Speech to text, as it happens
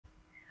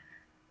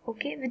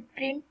Okay, with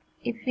print,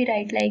 if we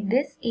write like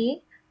this,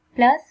 A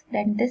plus,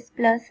 then this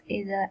plus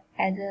is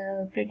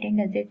pretend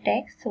as a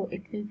text, so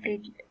it will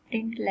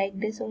print like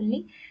this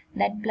only.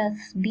 Then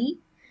plus B,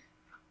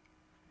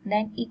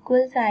 then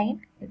equal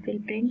sign, it will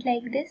print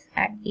like this,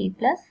 and A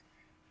plus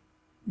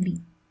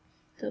B.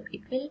 So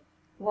it will,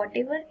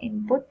 whatever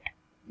input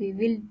we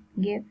will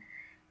give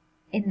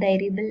in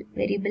the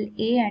variable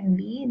A and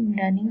B in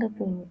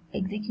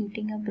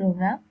executing a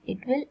program, it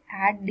will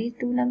add these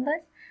two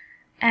numbers,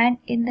 and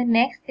in the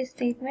next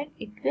statement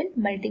it will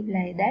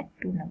multiply that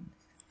two numbers.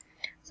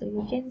 So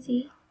you can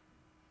see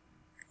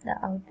the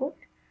output.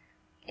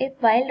 If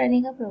while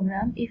running a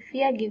program, if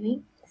we are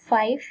giving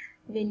 5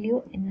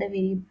 value in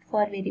the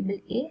for variable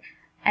A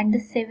and the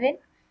 7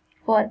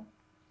 for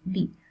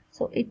B,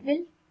 so it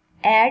will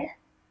add,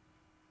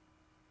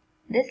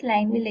 this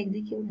line will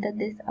execute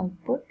this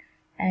output,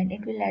 and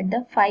it will add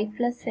the 5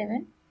 plus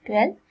 7,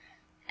 12,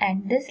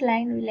 and this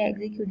line will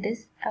execute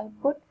this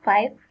output,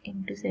 5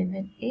 into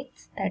 7,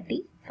 it's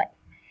 35.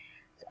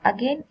 So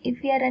again,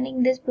 if we are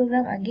running this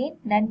program again,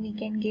 then we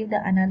can give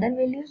the another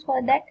values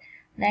for that,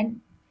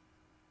 then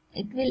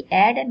it will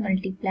add and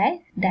multiply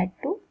that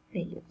two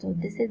values. So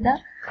this is the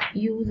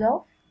use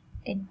of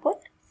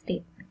input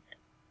statement.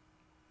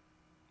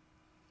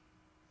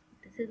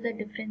 This is the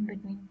difference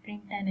between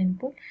print and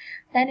input.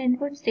 Then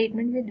input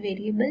statement with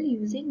variable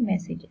using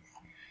messages.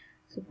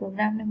 So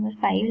program number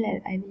 5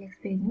 I will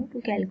explain you.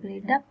 To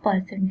calculate the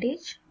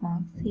percentage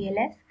marks,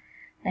 CLS,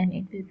 then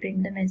it will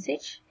print the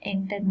message,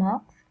 enter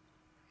marks,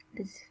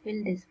 this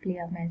will display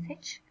a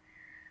message.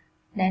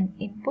 Then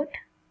input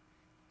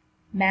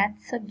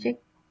math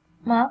subject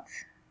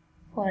marks,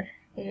 for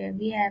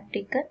we have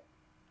taken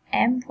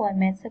M for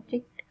math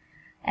subject,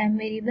 M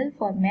variable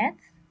for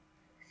maths,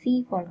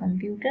 C for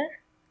computer,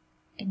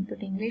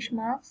 input English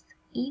marks,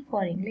 E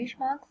for English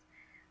marks,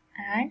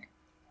 and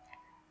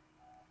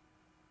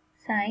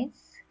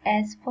science,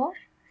 S for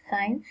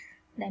science,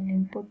 then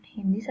input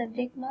Hindi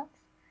subject marks,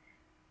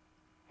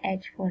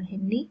 H for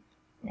Hindi,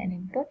 then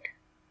input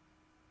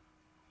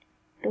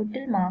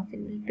total marks, it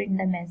will print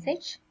the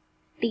message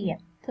TM.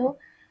 So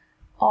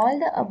all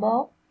the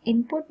above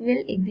input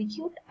will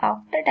execute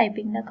after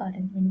typing the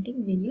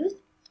corresponding values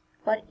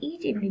for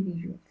each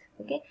individual.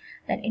 Okay,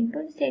 then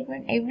input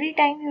statement, every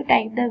time you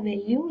type the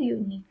value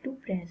you need to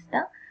press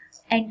the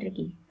enter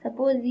key.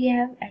 Suppose we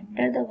have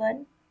entered the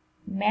one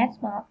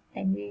math mark,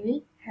 then we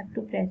will have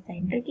to press the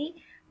enter key.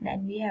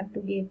 Then we have to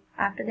give,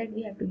 after that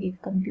we have to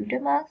give computer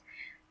marks,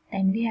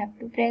 then we have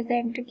to press the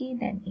enter key,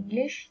 then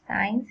English,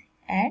 science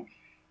and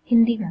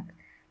Hindi marks.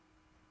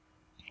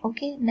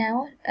 Okay,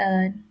 now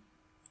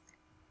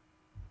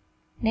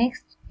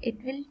next it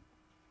will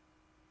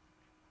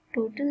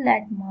total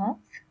that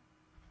marks,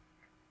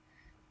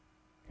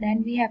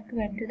 then we have to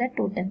enter the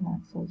total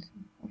marks also.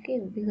 Okay,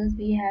 because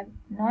we have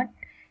not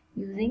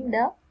using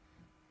the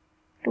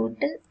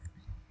total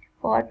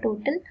for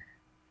total,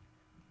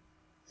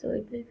 so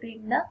it will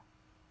print the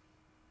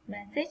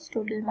message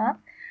total mark.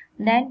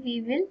 Then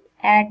we will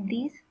add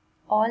these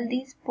all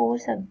these 5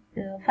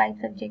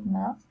 subject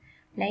marks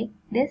like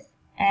this,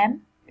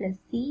 M plus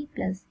C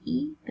plus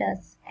E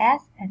plus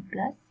S and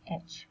plus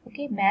H.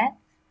 Okay, maths,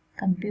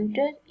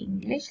 computer,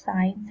 English,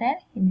 science and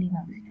Hindi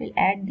marks. It will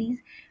add these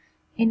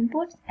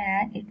inputs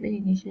and it will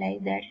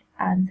initialize that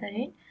answer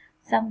in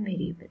some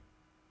variable.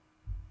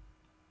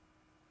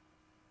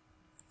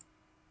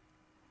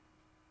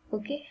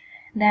 Okay,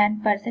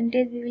 then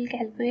percentage we will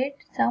calculate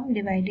sum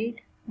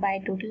divided by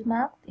total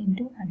marks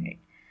into 100.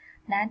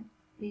 Then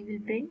we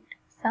will print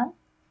sum,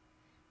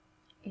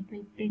 it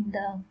will print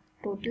the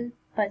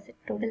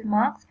total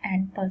marks,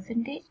 and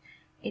percentage,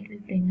 it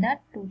will print the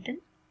total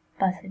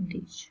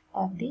percentage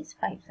of these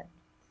 5 subjects.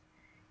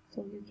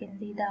 So you can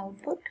see the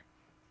output,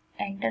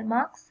 enter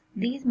marks,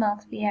 these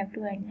marks we have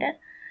to enter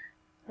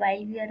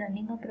while we are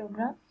running a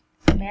program.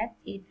 Math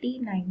 80,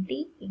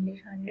 90,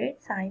 English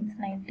 100, Science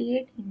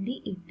 98,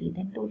 Hindi 80.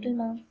 Then total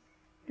marks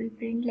will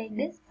print like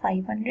this,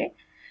 500,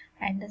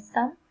 and the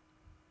sum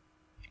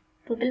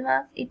total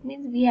marks, it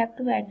means we have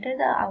to enter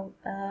the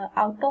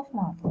out of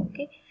marks.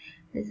 Okay,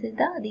 this is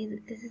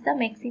the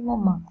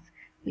maximum marks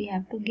we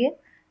have to give,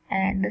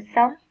 and the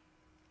sum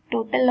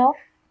total of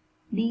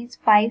these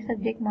 5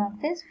 subject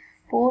marks is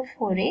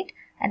 448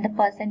 and the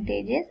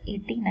percentage is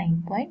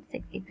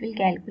 89.6. It will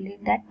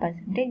calculate that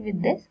percentage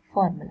with this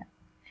formula.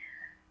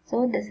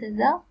 So this is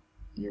the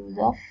use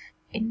of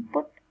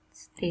input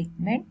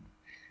statement,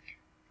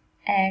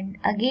 and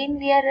again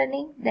we are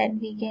running, then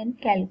we can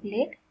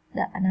calculate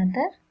the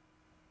another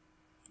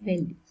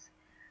values.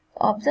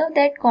 Observe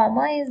that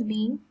comma is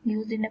being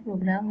used in a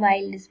program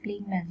while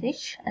displaying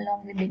message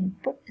along with the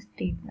input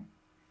statement.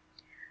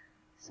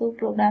 So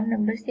program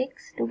number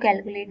 6, to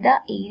calculate the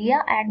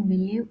area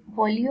and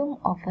volume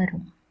of a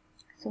room.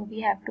 So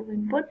we have to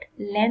input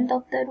length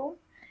of the room.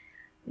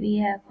 We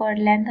have, for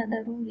length of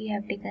the room we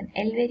have taken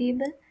L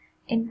variable.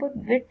 Input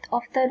width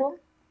of the room.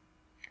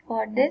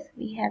 For this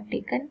we have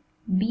taken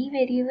B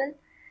variable.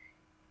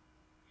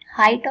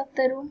 Height of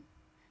the room.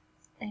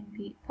 Then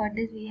for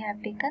this we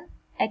have taken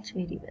h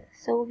variable.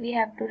 So we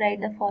have to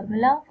write the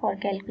formula for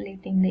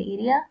calculating the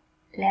area,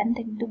 length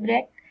into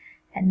breadth,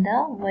 and the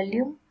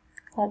volume.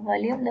 For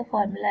volume, the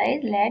formula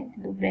is length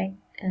into breadth,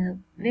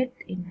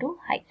 width into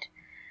height.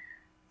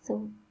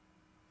 So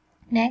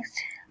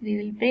next we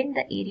will print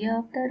the area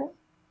of the room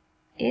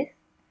is.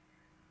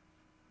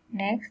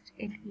 Next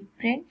it will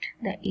print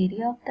the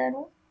area of the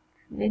room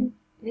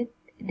with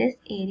this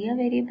area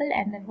variable,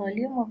 and the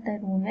volume of the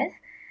room is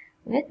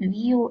with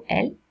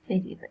VOL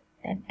variable.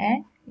 Then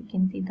and you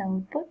can see the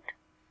output.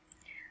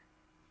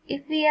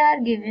 If we are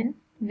given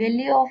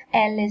value of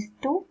L is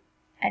 2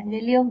 and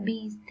value of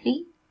B is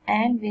 3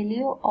 and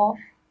value of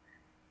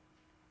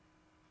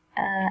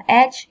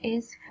H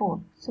is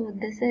 4. So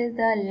this is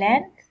the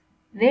length,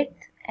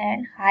 width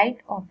and height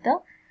of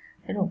the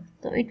room.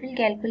 So it will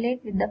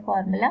calculate with the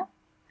formula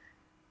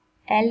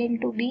L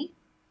into B.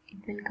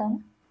 It will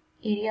come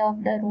area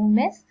of the room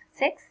is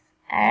 6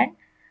 and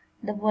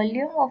the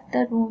volume of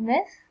the room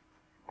is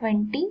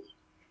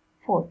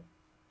 24.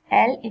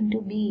 L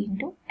into B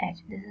into H.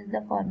 This is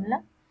the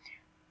formula.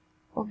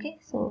 Okay,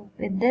 so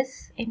with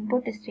this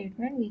input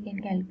statement we can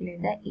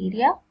calculate the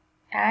area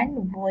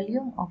and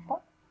volume of a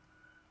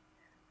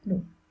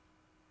room.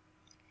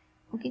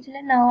 Okay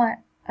children, now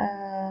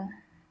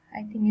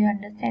I think you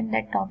understand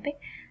that topic,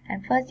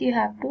 and first you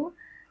have to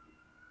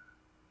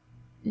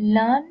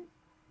learn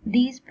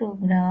these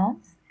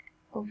programs.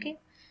 Okay,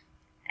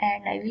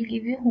 and I will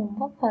give you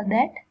homework for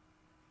that.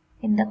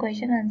 In the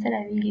question answer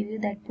I will give you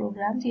that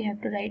programs. You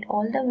have to write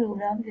all the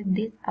programs with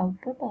this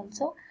output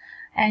also,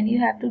 and you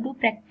have to do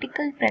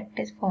practical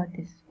practice for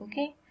this.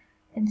 Okay,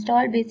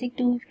 install basic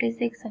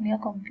 256 on your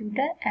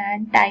computer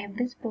and type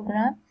this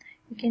program.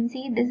 You can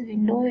see this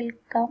window will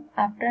come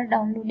after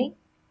downloading.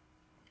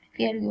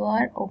 Here you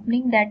are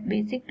opening that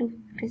basic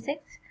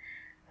 256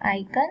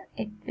 icon,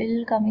 it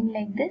will coming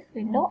like this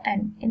window,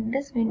 and in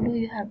this window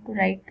you have to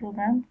write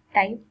program,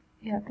 type.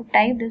 You have to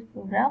type this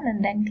program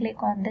and then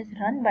click on this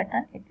run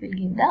button. It will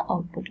give the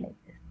output like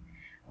this.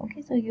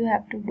 Okay, so you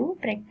have to do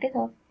practice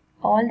of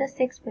all the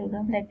 6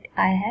 programs that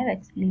I have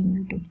explained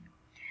you today.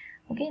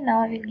 Okay,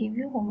 now I will give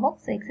you homework.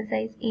 So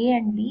exercise A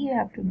and B you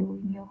have to do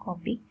in your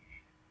copy.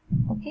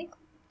 Okay.